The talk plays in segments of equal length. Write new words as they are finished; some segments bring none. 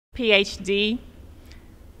PhD,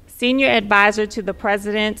 Senior Advisor to the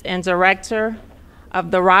President and Director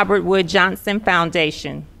of the Robert Wood Johnson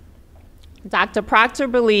Foundation. Dr. Proctor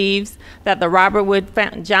believes that the Robert Wood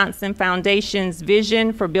Johnson Foundation's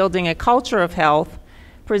vision for building a culture of health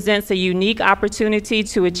presents a unique opportunity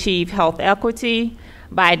to achieve health equity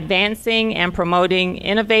by advancing and promoting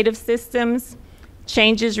innovative system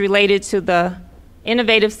changes related to the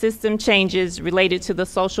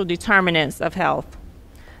social determinants of health.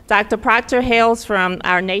 Dr. Proctor hails from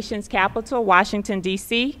our nation's capital, Washington,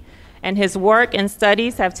 D.C., and his work and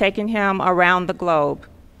studies have taken him around the globe.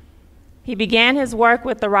 He began his work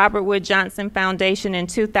with the Robert Wood Johnson Foundation in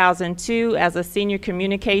 2002 as a Senior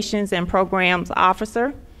Communications and Programs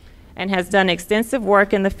Officer and has done extensive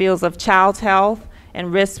work in the fields of child health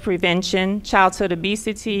and risk prevention, childhood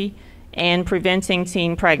obesity, and preventing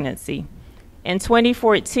teen pregnancy. In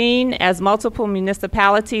 2014, as multiple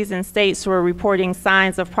municipalities and states were reporting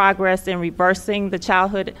signs of progress in reversing the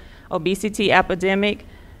childhood obesity epidemic,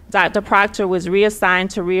 Dr. Proctor was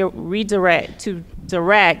reassigned to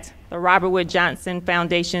direct the Robert Wood Johnson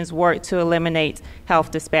Foundation's work to eliminate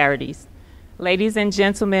health disparities. Ladies and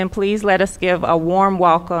gentlemen, please let us give a warm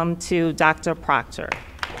welcome to Dr. Proctor.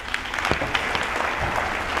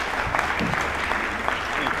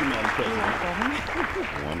 Thank you, Madam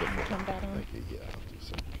President. Wonderful. Thank you. Yeah,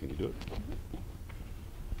 can you do it?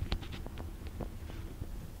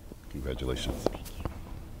 Congratulations.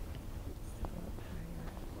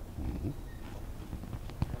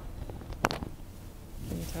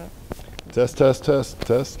 Test, test, test,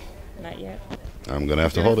 test. Not yet. I'm going to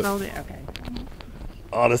have to hold it. Hold it? Okay.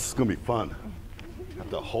 Oh, this is going to be fun. I have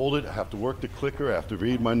to hold it. I have to work the clicker. I have to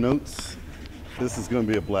read my notes. This is going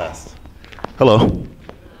to be a blast. Hello.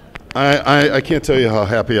 I can't tell you how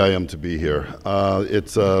happy I am to be here.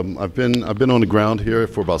 I've been on the ground here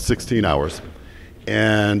for about 16 hours.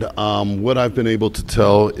 And what I've been able to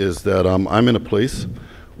tell is that I'm in a place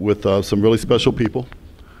with some really special people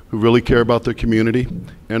who really care about their community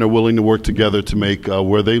and are willing to work together to make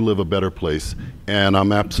where they live a better place. And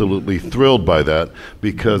I'm absolutely thrilled by that,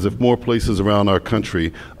 because if more places around our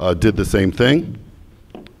country did the same thing,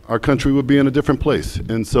 our country would be in a different place.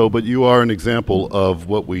 And so, but you are an example of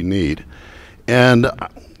what we need. And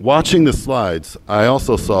watching the slides, I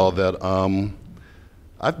also saw that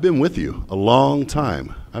I've been with you a long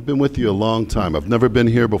time. I've been with you a long time. I've never been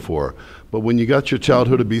here before. But when you got your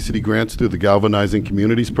childhood obesity grants through the Galvanizing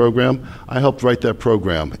Communities program, I helped write that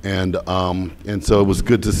program, and so it was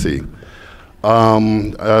good to see.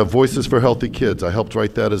 Voices for Healthy Kids, I helped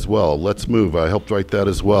write that as well. Let's Move, I helped write that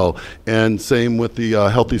as well. And same with the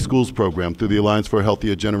Healthy Schools program through the Alliance for a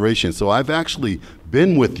Healthier Generation. So I've actually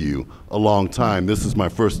been with you a long time. This is my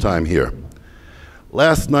first time here.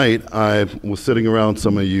 Last night, I was sitting around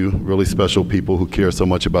some of you really special people who care so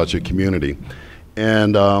much about your community.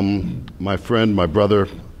 And my friend, my brother,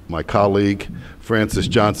 my colleague, Francis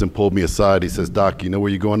Johnson, pulled me aside. He says, "Doc, you know where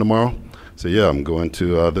you're going tomorrow?" I said, "Yeah, I'm going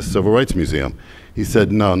to the Civil Rights Museum." He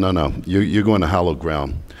said, No. You're going to hallowed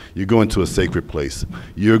ground. You're going to a sacred place.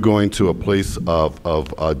 You're going to a place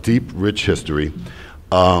of deep, rich history.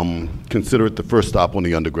 Consider it the first stop on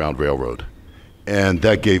the Underground Railroad. And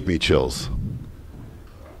that gave me chills,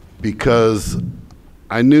 because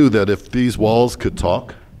I knew that if these walls could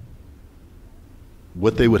talk,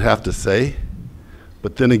 what they would have to say.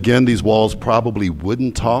 But then again, these walls probably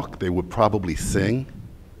wouldn't talk. They would probably sing.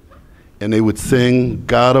 And they would sing,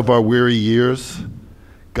 "God of our weary years,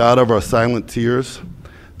 God of our silent tears,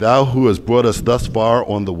 Thou who hast brought us thus far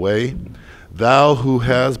on the way, Thou who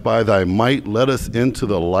has by thy might led us into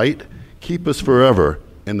the light, keep us forever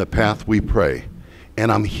in the path we pray."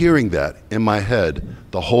 And I'm hearing that in my head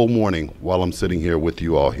the whole morning while I'm sitting here with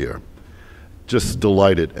you all here. Just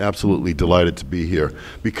delighted, absolutely delighted to be here,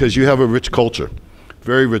 because you have a rich culture,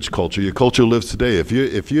 very rich culture. Your culture lives today.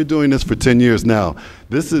 If you're doing this for 10 years now,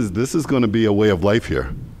 this is going to be a way of life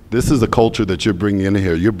here. This is a culture that you're bringing in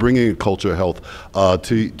here. You're bringing a culture of health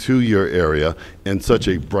to your area in such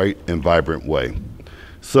a bright and vibrant way.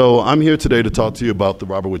 So I'm here today to talk to you about the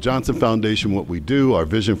Robert Wood Johnson Foundation, what we do, our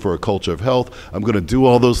vision for a culture of health. I'm going to do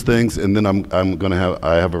all those things, and then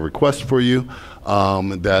I have a request for you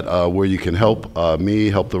where you can help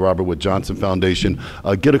me, help the Robert Wood Johnson Foundation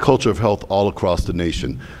get a culture of health all across the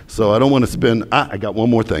nation. So I don't want to spend. I got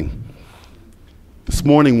one more thing. This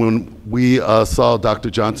morning when we saw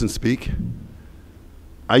Dr. Johnson speak,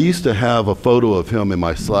 I used to have a photo of him in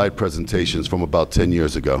my slide presentations from about 10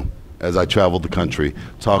 years ago, as I traveled the country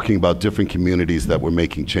talking about different communities that were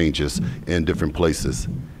making changes in different places.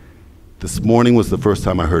 This morning was the first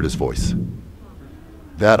time I heard his voice.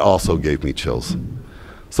 That also gave me chills.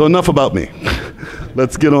 So enough about me.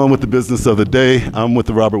 Let's get on with the business of the day. I'm with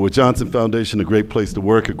the Robert Wood Johnson Foundation, a great place to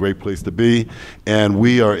work, a great place to be, and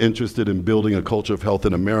we are interested in building a culture of health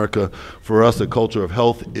in America. For us, a culture of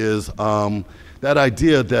health is that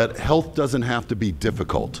idea that health doesn't have to be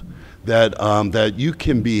difficult. That you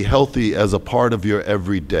can be healthy as a part of your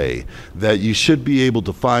everyday, that you should be able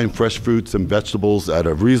to find fresh fruits and vegetables at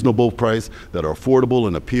a reasonable price that are affordable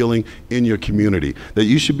and appealing in your community, that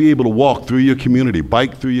you should be able to walk through your community,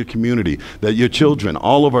 bike through your community, that your children,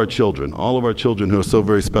 all of our children who are so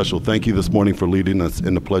very special, thank you this morning for leading us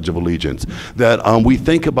in the Pledge of Allegiance, that we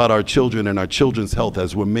think about our children and our children's health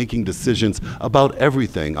as we're making decisions about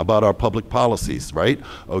everything, about our public policies, right?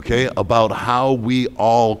 Okay, about how we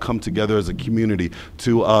all come together as a community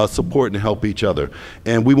to support and help each other.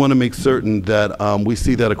 And we want to make certain that we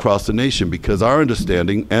see that across the nation, because our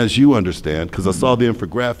understanding, as you understand, because I saw the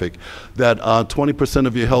infographic, that 20%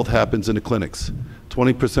 of your health happens in the clinics.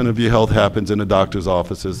 20% of your health happens in the doctor's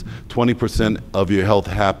offices. 20% of your health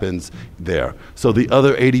happens there. So the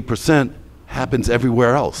other 80% happens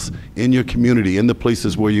everywhere else in your community, in the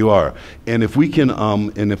places where you are. And if we can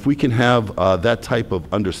have that type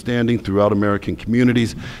of understanding throughout American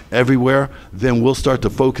communities everywhere, then we'll start to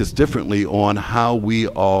focus differently on how we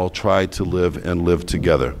all try to live and live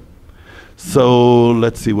together. So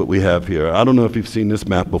let's see what we have here. I don't know if you've seen this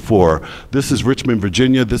map before. This is Richmond,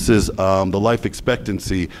 Virginia. This is the life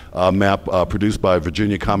expectancy map produced by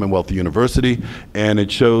Virginia Commonwealth University. And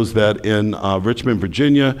it shows that in Richmond,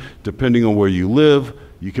 Virginia, depending on where you live,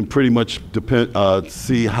 you can pretty much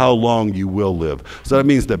see how long you will live. So that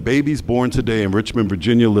means that babies born today in Richmond,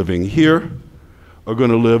 Virginia living here are going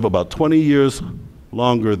to live about 20 years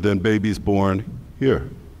longer than babies born here.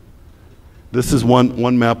 This is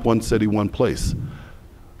one map, one city, one place.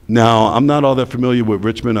 Now, I'm not all that familiar with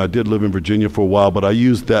Richmond. I did live in Virginia for a while, but I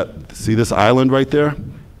used that. See this island right there?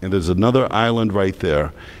 And there's another island right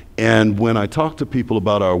there. And when I talk to people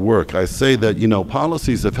about our work, I say that, you know,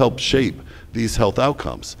 policies have helped shape these health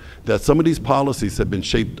outcomes, that some of these policies have been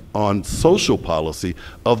shaped on social policy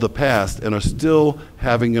of the past and are still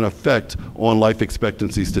having an effect on life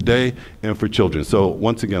expectancies today and for children. So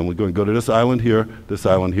once again, we're going to go to this island here,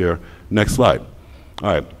 next slide. All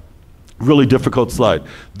right, really difficult slide.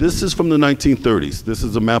 This is from the 1930s. This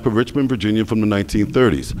is a map of Richmond, Virginia from the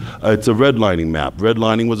 1930s. It's a redlining map.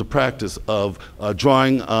 Redlining was a practice of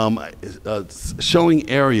drawing, showing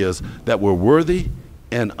areas that were worthy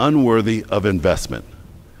and unworthy of investment,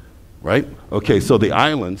 right? Okay, so the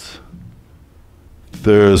islands,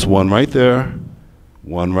 there's one right there,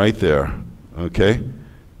 one right there, okay?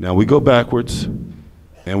 Now we go backwards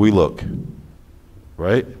and we look,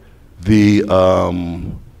 right? The,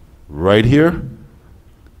 right here,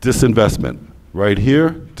 disinvestment. Right here,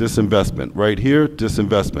 disinvestment. Right here,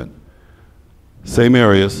 disinvestment. Same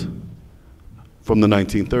areas from the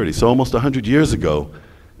 1930s. So almost 100 years ago,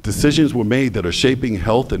 decisions were made that are shaping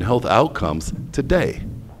health and health outcomes today,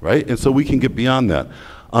 right? And so we can get beyond that.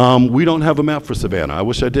 We don't have a map for Savannah. I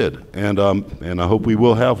wish I did, and I hope we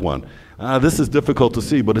will have one. This is difficult to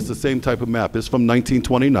see, but it's the same type of map. It's from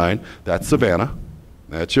 1929. That's Savannah.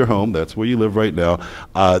 That's your home. That's where you live right now.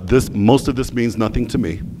 Most of this means nothing to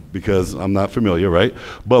me because I'm not familiar, right?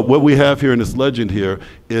 But what we have here in this legend here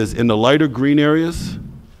is in the lighter green areas,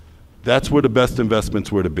 that's where the best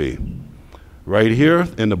investments were to be. Right here,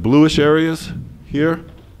 in the bluish areas here,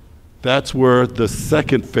 that's where the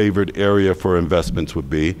second favored area for investments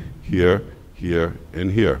would be, here, here,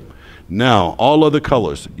 and here. Now, all other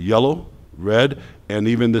colors, yellow, red, and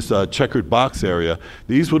even this checkered box area,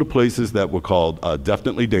 these were the places that were called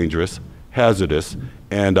definitely dangerous, hazardous,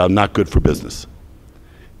 and not good for business.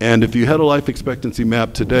 And if you had a life expectancy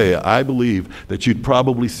map today, I believe that you'd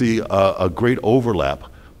probably see a great overlap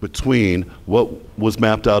between what was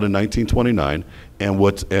mapped out in 1929 and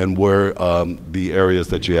where the areas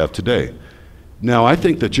that you have today. Now, I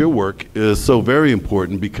think that your work is so very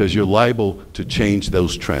important because you're liable to change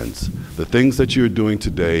those trends. The things that you're doing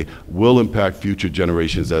today will impact future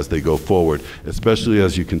generations as they go forward, especially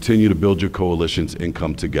as you continue to build your coalitions and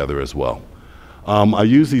come together as well. I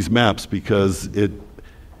use these maps because it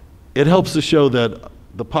helps to show that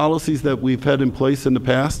the policies that we've had in place in the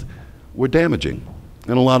past were damaging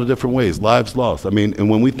in a lot of different ways, lives lost. I mean, and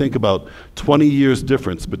when we think about 20 years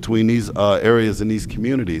difference between these areas and these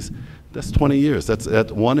communities, that's 20 years.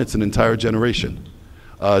 That's one, it's an entire generation.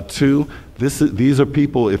 Two, these are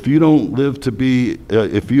people, if you don't live to be,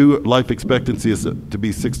 if your life expectancy is to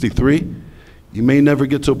be 63, you may never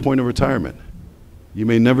get to a point of retirement. You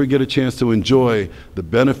may never get a chance to enjoy the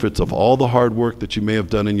benefits of all the hard work that you may have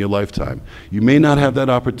done in your lifetime. You may not have that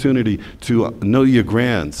opportunity to know your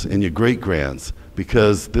grands and your great-grands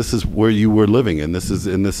because this is where you were living, and this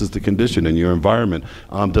is the condition, and your environment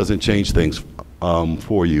doesn't change things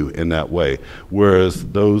for you in that way. Whereas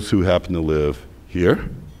those who happen to live here,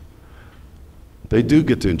 they do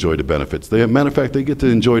get to enjoy the benefits. Matter of fact, they get to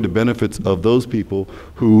enjoy the benefits of those people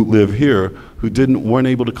who live here who weren't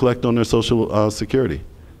able to collect on their Social Security,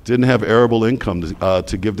 didn't have arable income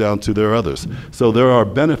to give down to their others. So there are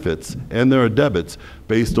benefits and there are debits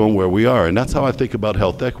based on where we are. And that's how I think about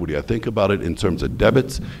health equity. I think about it in terms of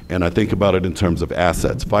debits, and I think about it in terms of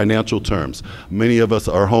assets, financial terms. Many of us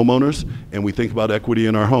are homeowners, and we think about equity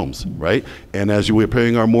in our homes, right? And as we're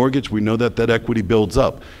paying our mortgage, we know that that equity builds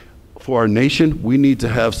up. For our nation, we need to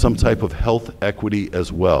have some type of health equity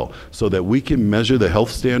as well, so that we can measure the health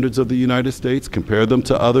standards of the United States, compare them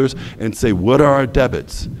to others, and say, what are our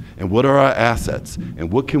debits, and what are our assets,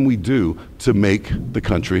 and what can we do to make the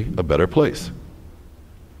country a better place?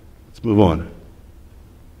 Let's move on.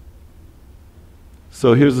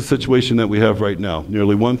 So here's the situation that we have right now.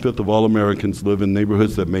 Nearly 1/5 of all Americans live in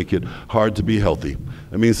neighborhoods that make it hard to be healthy.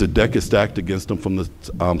 That means the deck is stacked against them from the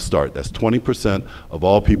start. That's 20% of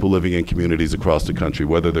all people living in communities across the country,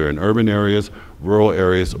 whether they're in urban areas, rural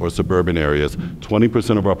areas, or suburban areas.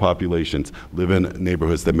 20% of our populations live in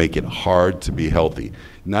neighborhoods that make it hard to be healthy.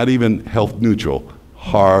 Not even health neutral,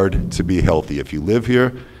 hard to be healthy. If you live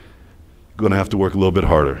here, you're going to have to work a little bit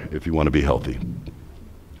harder if you want to be healthy.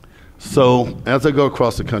 So as I go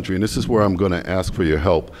across the country, and this is where I'm going to ask for your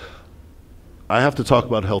help, I have to talk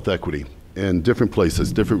about health equity in different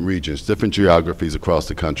places, different regions, different geographies across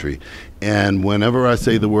the country. And whenever I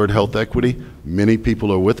say the word health equity, many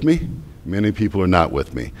people are with me, many people are not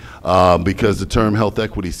with me, because the term health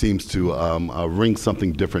equity seems to ring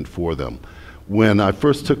something different for them. When I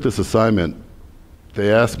first took this assignment,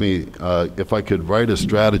 they asked me if I could write a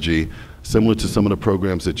strategy similar to some of the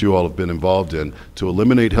programs that you all have been involved in to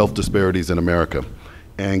eliminate health disparities in America,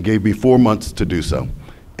 and gave me 4 months to do so.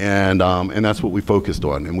 And that's what we focused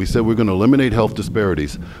on. And we said we're going to eliminate health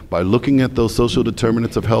disparities by looking at those social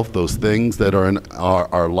determinants of health, those things that are in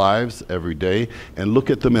our lives every day, and look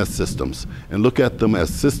at them as systems. And look at them as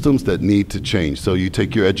systems that need to change. So you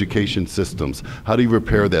take your education systems. How do you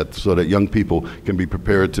repair that so that young people can be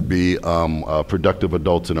prepared to be productive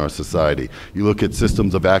adults in our society? You look at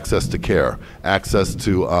systems of access to care, access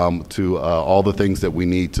to all the things that we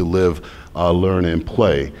need to live, learn, and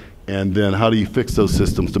play. And then how do you fix those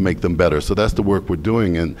systems to make them better? So that's the work we're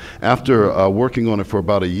doing. And after working on it for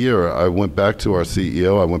about a year, I went back to our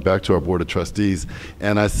CEO, I went back to our board of trustees,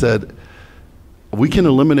 and I said, we can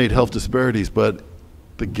eliminate health disparities, but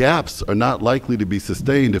the gaps are not likely to be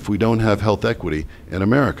sustained if we don't have health equity in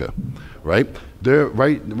America, right?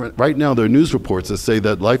 Right now, there are news reports that say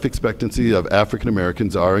that life expectancy of African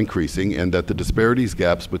Americans are increasing, and that the disparities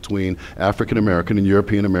gaps between African American and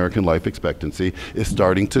European American life expectancy is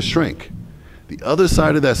starting to shrink. The other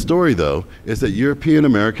side of that story, though, is that European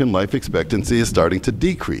American life expectancy is starting to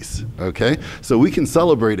decrease, okay? So we can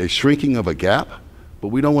celebrate a shrinking of a gap, but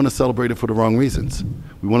we don't want to celebrate it for the wrong reasons.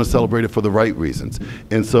 We want to celebrate it for the right reasons.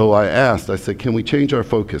 And so I said, can we change our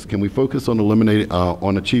focus? Can we focus on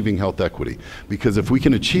on achieving health equity? Because if we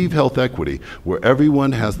can achieve health equity, where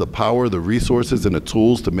everyone has the power, the resources, and the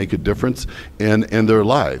tools to make a difference in their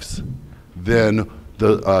lives, then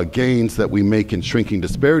the gains that we make in shrinking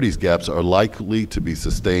disparities gaps are likely to be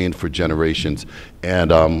sustained for generations. And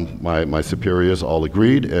my superiors all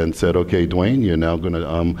agreed and said, okay, Dwayne, you're now going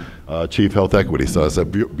to achieve health equity. So I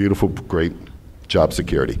said, beautiful, great job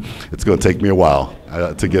security. It's going to take me a while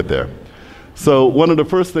to get there. So one of the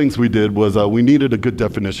first things we did was we needed a good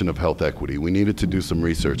definition of health equity. We needed to do some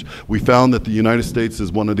research. We found that the United States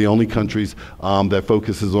is one of the only countries that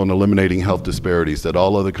focuses on eliminating health disparities, that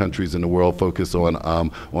all other countries in the world focus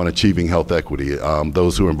on achieving health equity,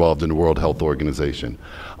 those who are involved in the World Health Organization.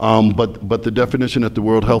 But the definition that the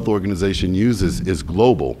World Health Organization uses is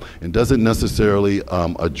global and doesn't necessarily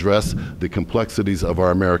address the complexities of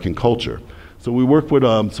our American culture. So we worked with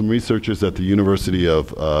some researchers at the University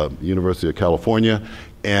of California,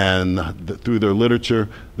 and through their literature,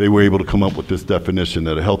 they were able to come up with this definition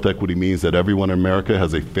that a health equity means that everyone in America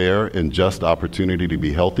has a fair and just opportunity to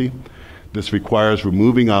be healthy. This requires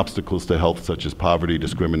removing obstacles to health such as poverty,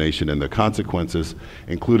 discrimination, and their consequences,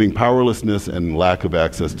 including powerlessness and lack of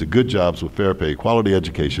access to good jobs with fair pay, quality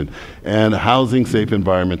education, and housing, safe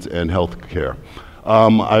environments, and health care.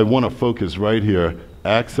 I want to focus right here.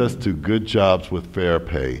 Access to good jobs with fair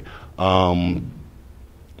pay.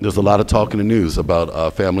 There's a lot of talk in the news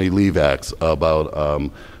about family leave acts,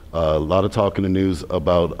 about A lot of talk in the news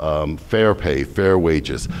about fair pay, fair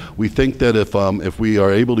wages. We think that if we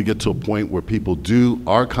are able to get to a point where people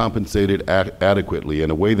are compensated adequately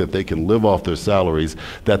in a way that they can live off their salaries,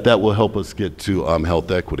 that will help us get to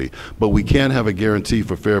health equity. But we can't have a guarantee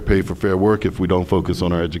for fair pay for fair work if we don't focus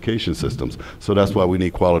on our education systems. So that's why we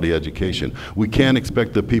need quality education. We can't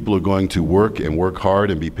expect that people are going to work and work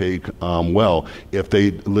hard and be paid well if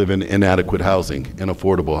they live in inadequate housing,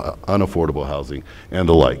 unaffordable housing, and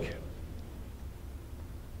the like.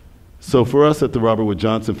 So for us at the Robert Wood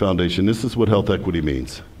Johnson Foundation, this is what health equity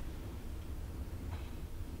means.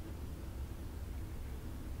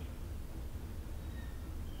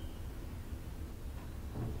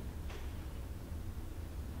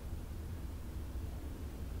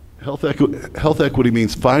 Health equity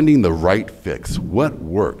means finding the right fix, what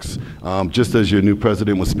works. Just as your new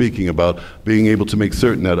president was speaking about, being able to make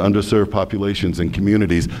certain that underserved populations and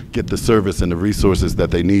communities get the service and the resources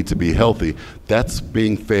that they need to be healthy, that's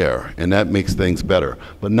being fair, and that makes things better.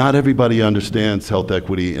 But not everybody understands health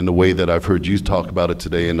equity in the way that I've heard you talk about it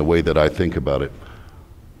today, in the way that I think about it.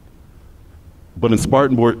 But in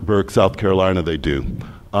Spartanburg, South Carolina, they do.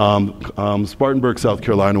 Spartanburg, South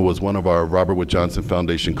Carolina was one of our Robert Wood Johnson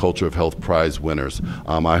Foundation Culture of Health Prize winners.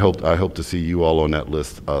 I hope to see you all on that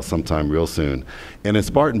list sometime real soon. And in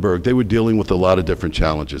Spartanburg, they were dealing with a lot of different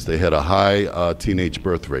challenges. They had a high teenage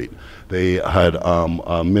birth rate. They had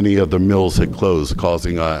many of the mills had closed,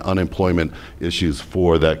 causing unemployment issues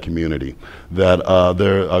for that community. That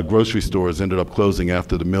their grocery stores ended up closing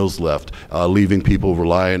after the mills left, leaving people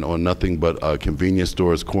relying on nothing but convenience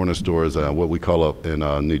stores, corner stores, what we call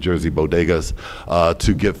in New Jersey bodegas,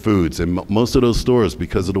 to get foods. And most of those stores,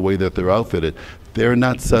 because of the way that they're outfitted, they're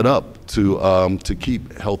not set up to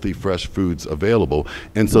keep healthy, fresh foods available.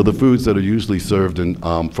 And so the foods that are usually served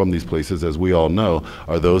from these places, as we all know,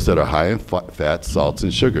 are those that are high in fat, salts,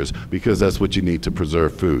 and sugars, because that's what you need to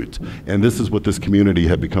preserve foods. And this is what this community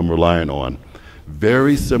had become reliant on.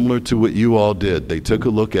 Very similar to what you all did. They took a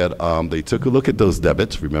look at those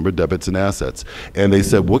debits, remember debits and assets, and they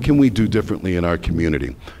said, what can we do differently in our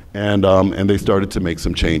community? And they started to make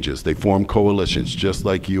some changes. They formed coalitions, just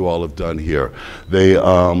like you all have done here.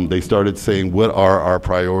 They started saying, what are our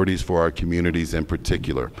priorities for our communities in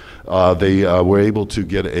particular? They were able to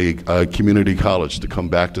get a community college to come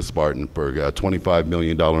back to Spartanburg, a $25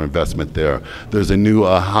 million investment there. There's a new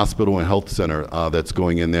hospital and health center that's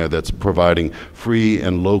going in there that's providing free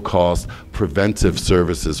and low-cost preventive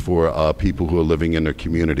services for people who are living in their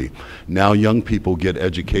community. Now young people get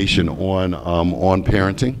education on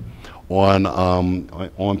parenting, on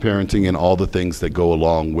parenting and all the things that go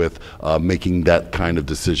along with making that kind of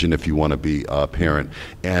decision if you want to be a parent.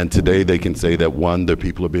 And today they can say that, one, their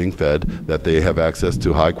people are being fed, that they have access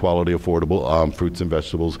to high quality, affordable fruits and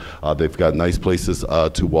vegetables. They've got nice places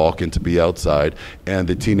to walk and to be outside. And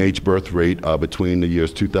the teenage birth rate between the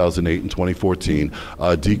years 2008 and 2014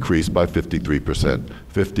 decreased by 53%.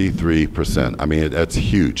 53%. I mean, that's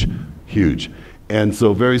huge, huge. And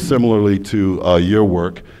so very similarly to your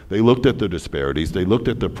work, they looked at the disparities, they looked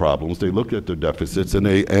at the problems, they looked at the deficits,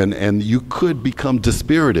 and you could become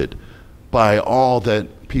dispirited by all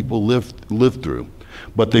that people live through.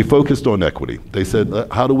 But they focused on equity. They said,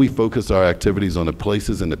 how do we focus our activities on the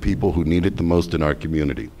places and the people who need it the most in our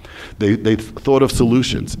community? They thought of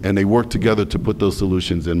solutions, and they worked together to put those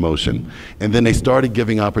solutions in motion. And then they started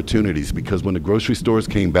giving opportunities, because when the grocery stores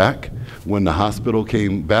came back, when the hospital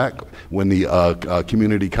came back, when the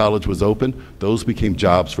community college was open, those became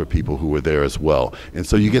jobs for people who were there as well. And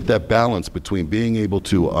so you get that balance between being able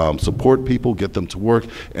to support people, get them to work,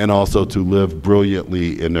 and also to live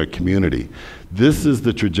brilliantly in their community. This is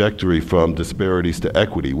the trajectory from disparities to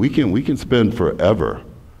equity. We can spend forever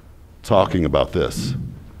talking about this,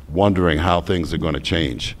 wondering how things are going to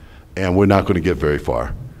change, and we're not going to get very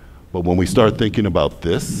far. But when we start thinking about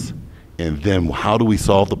this, and then how do we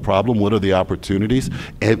solve the problem, what are the opportunities,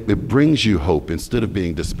 it brings you hope instead of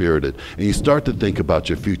being dispirited. And you start to think about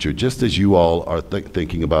your future, just as you all are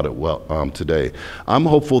thinking about it today. I'm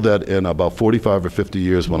hopeful that in about 45 or 50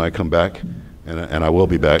 years when I come back, and I will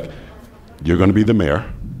be back, you're going to be the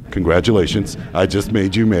mayor. Congratulations, I just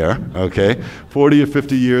made you mayor, okay? 40 or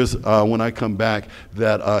 50 years when I come back,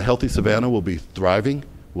 that Healthy Savannah will be thriving,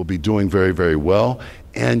 will be doing very, very well,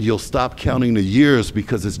 and you'll stop counting the years,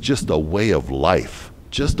 because it's just a way of life,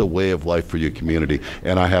 just a way of life for your community,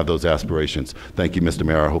 and I have those aspirations. Thank you, Mr.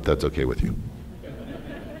 Mayor, I hope that's okay with you.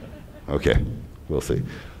 Okay, we'll see.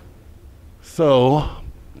 So,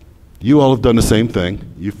 You all have done the same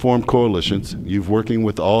thing. You've formed coalitions. You've working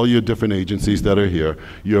with all your different agencies that are here.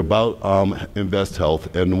 You're about Invest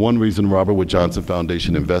Health. And one reason Robert Wood Johnson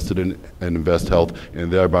Foundation invested in Invest Health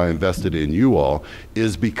and thereby invested in you all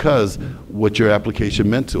is because what your application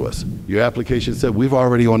meant to us. Your application said, we've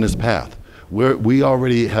already on this path. We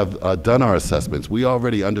already have done our assessments. We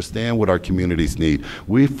already understand what our communities need.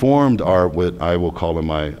 We formed our, what I will call in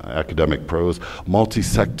my academic prose,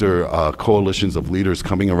 multi-sector coalitions of leaders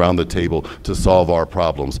coming around the table to solve our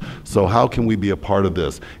problems. So how can we be a part of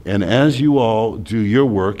this? And as you all do your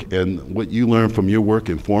work, and what you learn from your work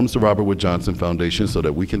informs the Robert Wood Johnson Foundation so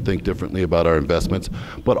that we can think differently about our investments,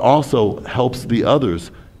 but also helps the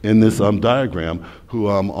others in this diagram who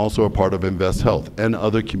also are part of Invest Health and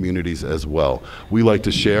other communities as well. We like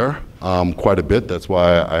to share quite a bit. That's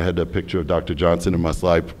why I had a picture of Dr. Johnson in my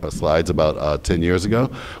slides about 10 years ago.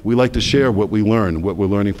 We like to share what we learn, what we're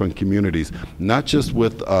learning from communities, not just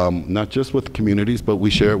with communities, but we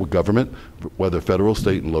share it with government, whether federal,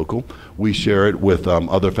 state, and local. We share it with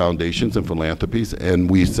other foundations and philanthropies, and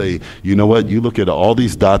we say, you know what, you look at all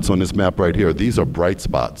these dots on this map right here, these are bright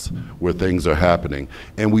spots where things are happening.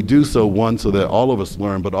 And we do so, one, so that all of us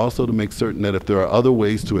learn, but also to make certain that if there are other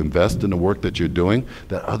ways to invest in the work that you're doing,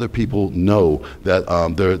 that other people know that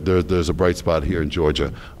there's a bright spot here in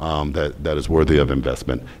Georgia that is worthy of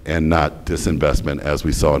investment and not disinvestment as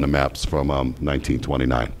we saw in the maps from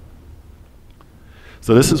 1929.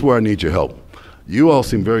 So this is where I need your help. You all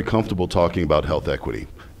seem very comfortable talking about health equity,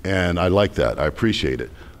 and I like that. I appreciate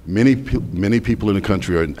it. Many people in the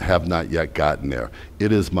country have not yet gotten there.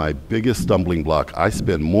 It is my biggest stumbling block. I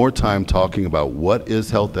spend more time talking about what is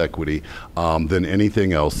health equity than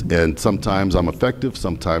anything else, and sometimes I'm effective,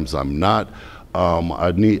 sometimes I'm not.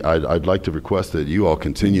 I'd like to request that you all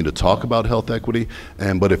continue to talk about health equity,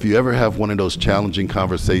 but if you ever have one of those challenging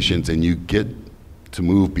conversations and you get to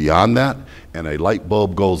move beyond that, and a light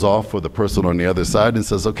bulb goes off for the person on the other side and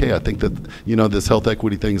says, okay, I think that, you know, this health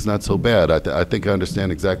equity thing is not so bad. I think I understand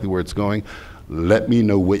exactly where it's going. Let me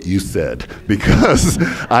know what you said, because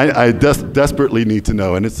I desperately need to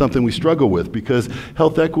know. And it's something we struggle with, because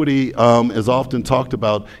health equity is often talked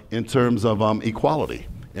about in terms of equality.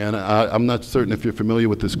 And I'm not certain if you're familiar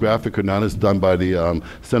with this graphic or not. It's done by the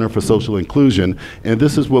Center for Social Inclusion. And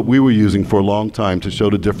this is what we were using for a long time to show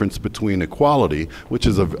the difference between equality, which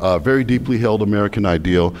is a very deeply held American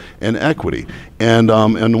ideal, and equity. And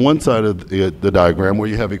on one side of the diagram where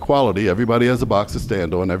you have equality, everybody has a box to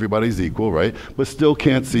stand on, everybody's equal, right? But still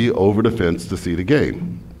can't see over the fence to see the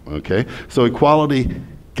game, okay? So equality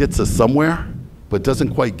gets us somewhere, but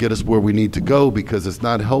doesn't quite get us where we need to go, because it's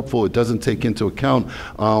not helpful. It doesn't take into account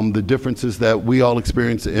the differences that we all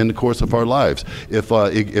experience in the course of our lives.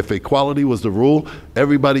 If equality was the rule,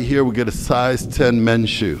 everybody here would get a size 10 men's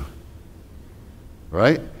shoe,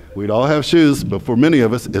 right? We'd all have shoes, but for many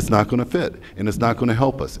of us, it's not going to fit, and it's not going to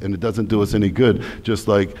help us, and it doesn't do us any good, just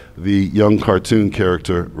like the young cartoon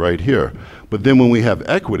character right here. But then when we have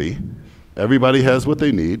equity, everybody has what they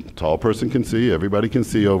need. Tall person can see, everybody can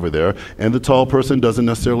see over there, and the tall person doesn't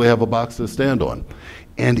necessarily have a box to stand on.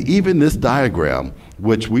 And even this diagram,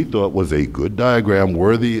 which we thought was a good diagram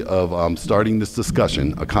worthy of starting this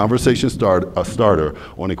discussion, a conversation starter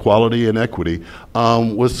on equality and equity,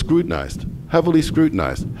 was scrutinized, heavily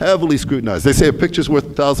scrutinized, heavily scrutinized. They say a picture's worth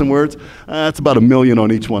 1,000 words. That's about 1 million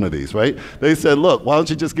on each one of these, right? They said, look, why don't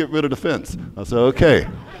you just get rid of the fence? I said, okay.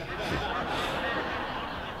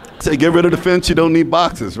 Say, get rid of the fence, you don't need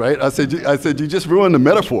boxes, right? I said, you just ruined the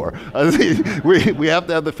metaphor. I said, we have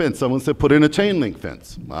to have the fence. Someone said, put in a chain link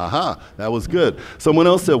fence. Aha, that was good. Someone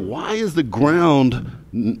else said, why is the ground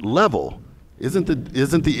level? Isn't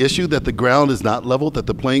the issue that the ground is not level, that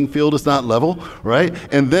the playing field is not level, right?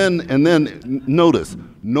 And then notice,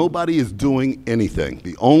 nobody is doing anything.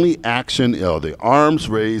 The only action, the arms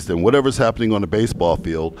raised and whatever's happening on the baseball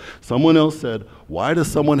field. Someone else said, why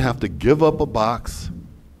does someone have to give up a box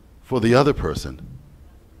for the other person?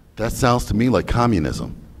 That sounds to me like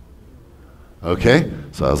communism. Okay,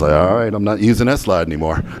 so I was like, all right, I'm not using that slide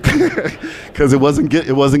anymore, because it wasn't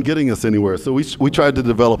getting us anywhere. So we tried to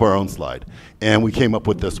develop our own slide, and we came up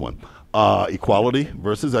with this one: equality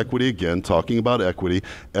versus equity. Again, talking about equity.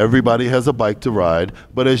 Everybody has a bike to ride,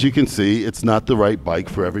 but as you can see, it's not the right bike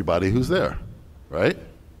for everybody who's there, right?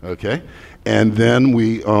 Okay, and then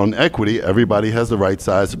on equity, everybody has the right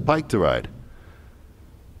size bike to ride.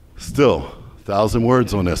 Still, 1,000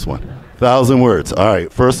 words on this one. 1,000 words. All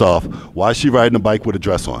right, first off, why is she riding a bike with a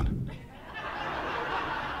dress on?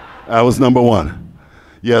 That was number one.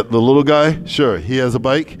 Yeah, the little guy, sure, he has a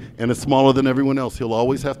bike, and it's smaller than everyone else. He'll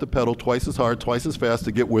always have to pedal twice as hard, twice as fast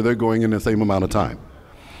to get where they're going in the same amount of time.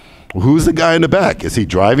 Who's the guy in the back? Is he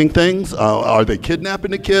driving things? Are they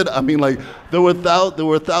kidnapping the kid? I mean, like, there were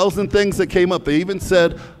 1,000 things that came up. They even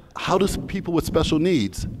said, how do people with special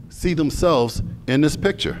needs see themselves in this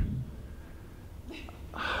picture?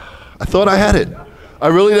 I thought I had it. I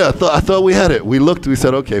really did. I thought we had it. We looked, we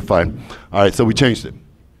said, okay, fine. All right, so we changed it.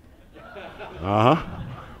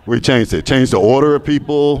 We changed it. Changed the order of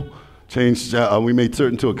people. We made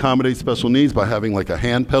certain to accommodate special needs by having like a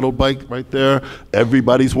hand pedal bike right there.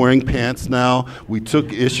 Everybody's wearing pants now. We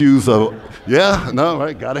took issues of,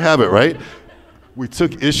 gotta have it, right? We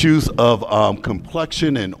took issues of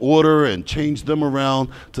complexion and order and changed them around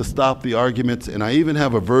to stop the arguments. And I even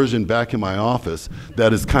have a version back in my office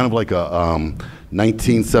that is kind of like a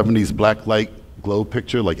 1970s black light glow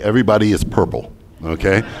picture, like everybody is purple.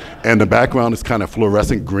 Okay, and the background is kind of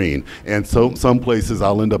fluorescent green, and so some places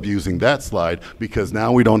I'll end up using that slide because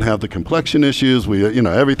now we don't have the complexion issues.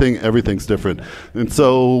 Everything's different, and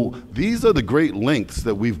so these are the great lengths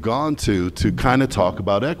that we've gone to kind of talk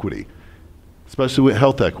about equity, especially with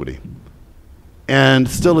health equity, and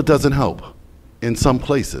still it doesn't help. In some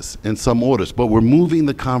places, in some orders, but we're moving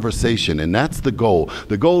the conversation, and that's the goal.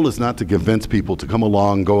 The goal is not to convince people to come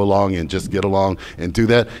along, go along, and just get along and do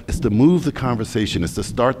that. It's to move the conversation. It's to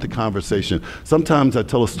start the conversation. Sometimes I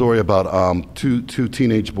tell a story about two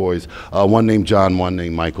teenage boys, one named John, one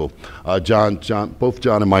named Michael. Both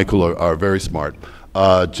John and Michael are very smart.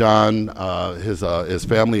 John, his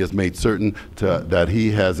family has made certain that he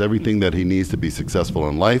has everything that he needs to be successful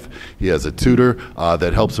in life. He has a tutor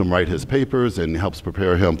that helps him write his papers and helps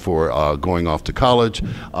prepare him for going off to college.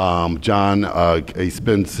 John, he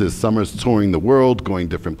spends his summers touring the world, going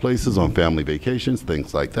different places on family vacations,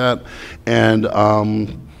 things like that. And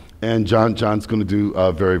John's going to do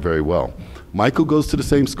very, very well. Michael goes to the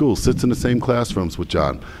same school, sits in the same classrooms with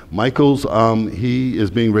John. Michael's, he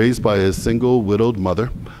is being raised by his single widowed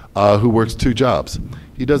mother who works 2 jobs.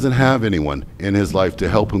 He doesn't have anyone in his life to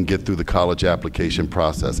help him get through the college application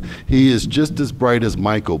process. He is just as bright as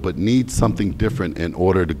Michael, but needs something different in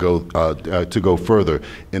order to go further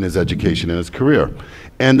in his education and his career.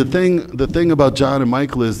 And the thing about John and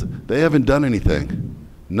Michael is they haven't done anything.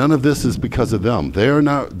 None of this is because of them.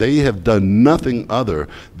 They have done nothing other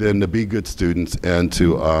than to be good students and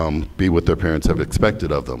to be what their parents have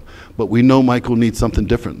expected of them. But we know Michael needs something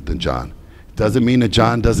different than John. Doesn't mean that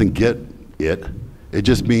John doesn't get it. It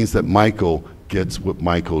just means that Michael gets what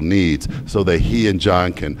Michael needs so that he and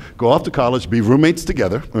John can go off to college, be roommates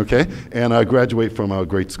together, okay, and graduate from a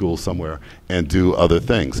great school somewhere and do other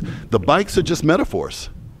things. The bikes are just metaphors.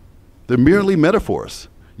 They're merely metaphors.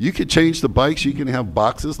 You could change the bikes. You can have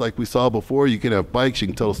boxes like we saw before. You can have bikes. You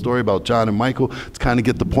can tell a story about John and Michael to kind of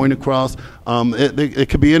get the point across. It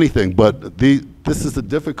could be anything, but this is the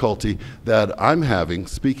difficulty that I'm having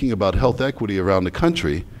speaking about health equity around the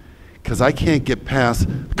country, because I can't get past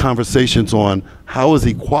conversations on how is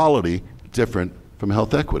equality different from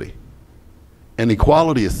health equity. And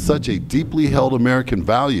equality is such a deeply held American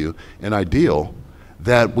value and ideal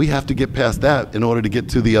that we have to get past that in order to get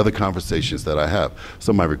to the other conversations that I have.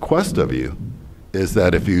 So my request of you is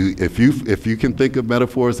that if you can think of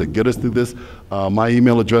metaphors that get us through this, my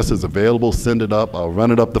email address is available. Send it up. I'll run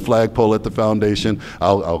it up the flagpole at the foundation.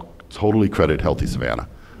 I'll totally credit Healthy Savannah.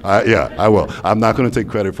 Yeah, I will. I'm not going to take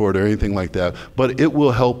credit for it or anything like that, but it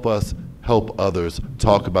will help us help others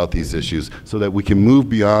talk about these issues so that we can move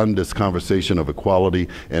beyond this conversation of equality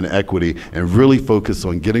and equity and really focus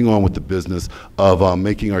on getting on with the business of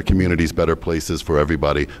making our communities better places for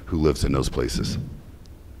everybody who lives in those places.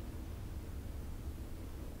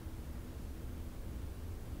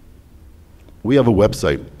 We have a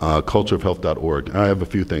website, cultureofhealth.org. I have a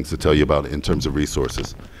few things to tell you about in terms of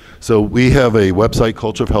resources. So we have a website,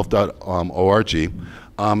 cultureofhealth.org.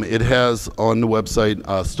 It has on the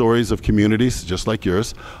website stories of communities just like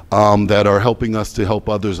yours that are helping us to help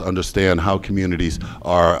others understand how communities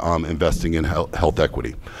are investing in health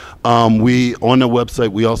equity. On the website,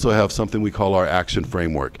 we also have something we call our action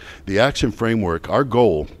framework. The action framework, our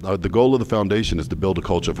goal, the goal of the foundation is to build a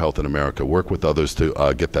culture of health in America, work with others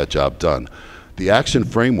to get that job done. The action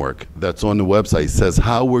framework that's on the website says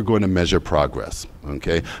how we're going to measure progress,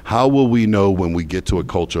 okay? How will we know when we get to a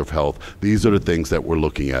culture of health? These are the things that we're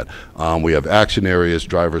looking at. We have action areas,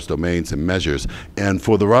 drivers, domains, and measures. And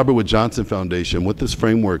for the Robert Wood Johnson Foundation, what this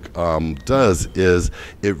framework does is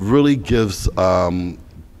it really gives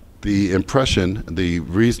the impression, the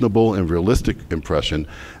reasonable and realistic impression,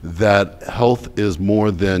 that health is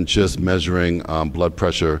more than just measuring blood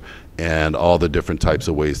pressure and all the different types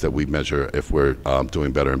of ways that we measure if we're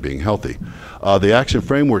doing better and being healthy. The action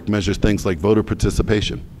framework measures things like voter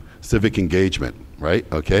participation, civic engagement, right?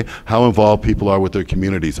 Okay, how involved people are with their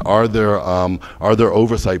communities. Are there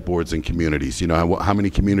oversight boards in communities? You know, how many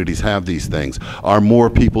communities have these things? Are more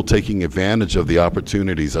people taking advantage of the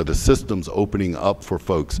opportunities? Are the systems opening up for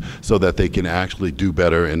folks so that they can actually do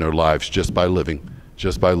better in their lives just by living,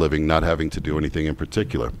 not having to do anything in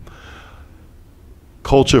particular?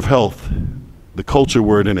 Culture of health. The culture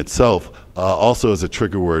word in itself also is a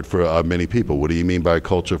trigger word for many people. What do you mean by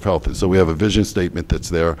culture of health? And so we have a vision statement that's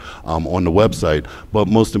there on the website, but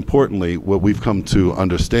most importantly, what we've come to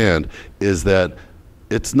understand is that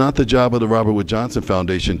it's not the job of the Robert Wood Johnson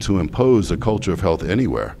Foundation to impose a culture of health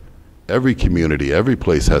anywhere. Every community, every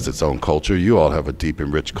place has its own culture. You all have a deep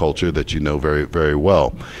and rich culture that you know very, very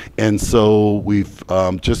well. And so we've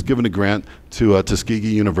just given a grant to Tuskegee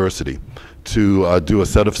University to do a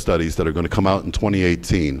set of studies that are going to come out in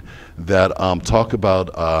 2018 that talk about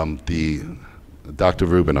Dr.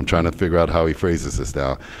 Rubin, I'm trying to figure out how he phrases this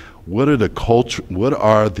now. What are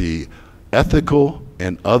the ethical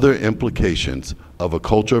and other implications of a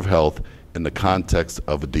culture of health in the context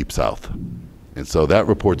of a Deep South? And so that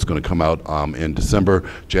report's going to come out in December,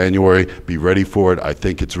 January. Be ready for it. I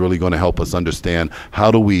think it's really going to help us understand how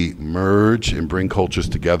do we merge and bring cultures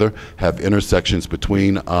together, have intersections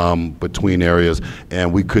between areas,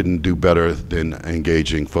 and we couldn't do better than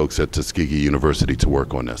engaging folks at Tuskegee University to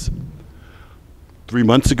work on this. 3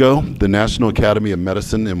 months ago, the National Academy of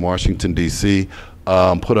Medicine in Washington, D.C.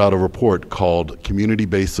 Put out a report called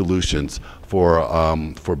Community-Based Solutions for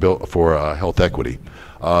Health Equity.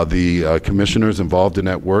 The commissioners involved in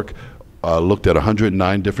that work looked at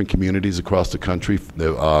 109 different communities across the country.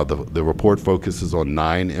 The report focuses on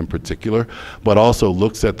 9 in particular, but also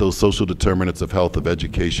looks at those social determinants of health, of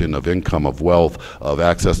education, of income, of wealth, of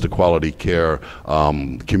access to quality care,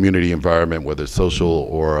 community environment, whether it's social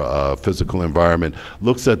or physical environment,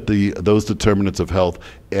 looks at those determinants of health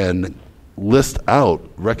and list out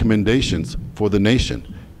recommendations for the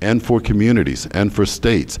nation and for communities and for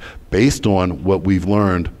states based on what we've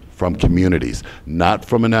learned from communities, not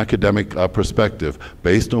from an academic perspective,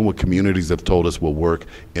 based on what communities have told us will work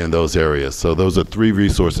in those areas. So those are 3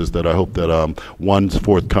 resources that I hope that one's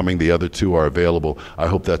forthcoming, the other 2 are available. I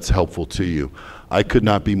hope that's helpful to you. I could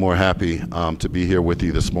not be more happy to be here with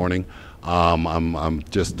you this morning. I've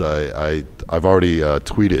already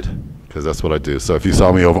tweeted, because that's what I do. So if you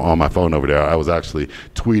saw me on my phone over there, I was actually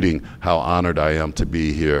tweeting how honored I am to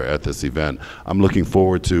be here at this event. I'm looking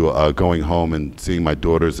forward to going home and seeing my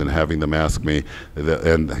daughters and having them ask me.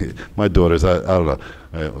 And my daughters, I don't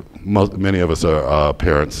know, many of us are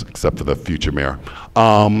parents, except for the future mayor.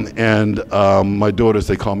 My daughters,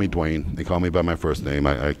 they call me Dwayne. They call me by my first name.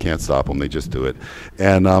 I can't stop them. They just do it.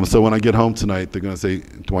 And so when I get home tonight, they're going to say,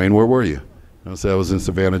 Dwayne, where were you? I'll say I was in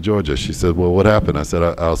Savannah, Georgia. She said, well, what happened? I said,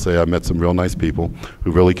 I'll say I met some real nice people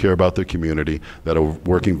who really care about their community, that are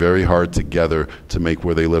working very hard together to make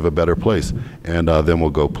where they live a better place. And then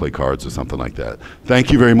we'll go play cards or something like that.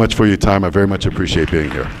 Thank you very much for your time. I very much appreciate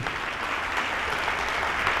being here.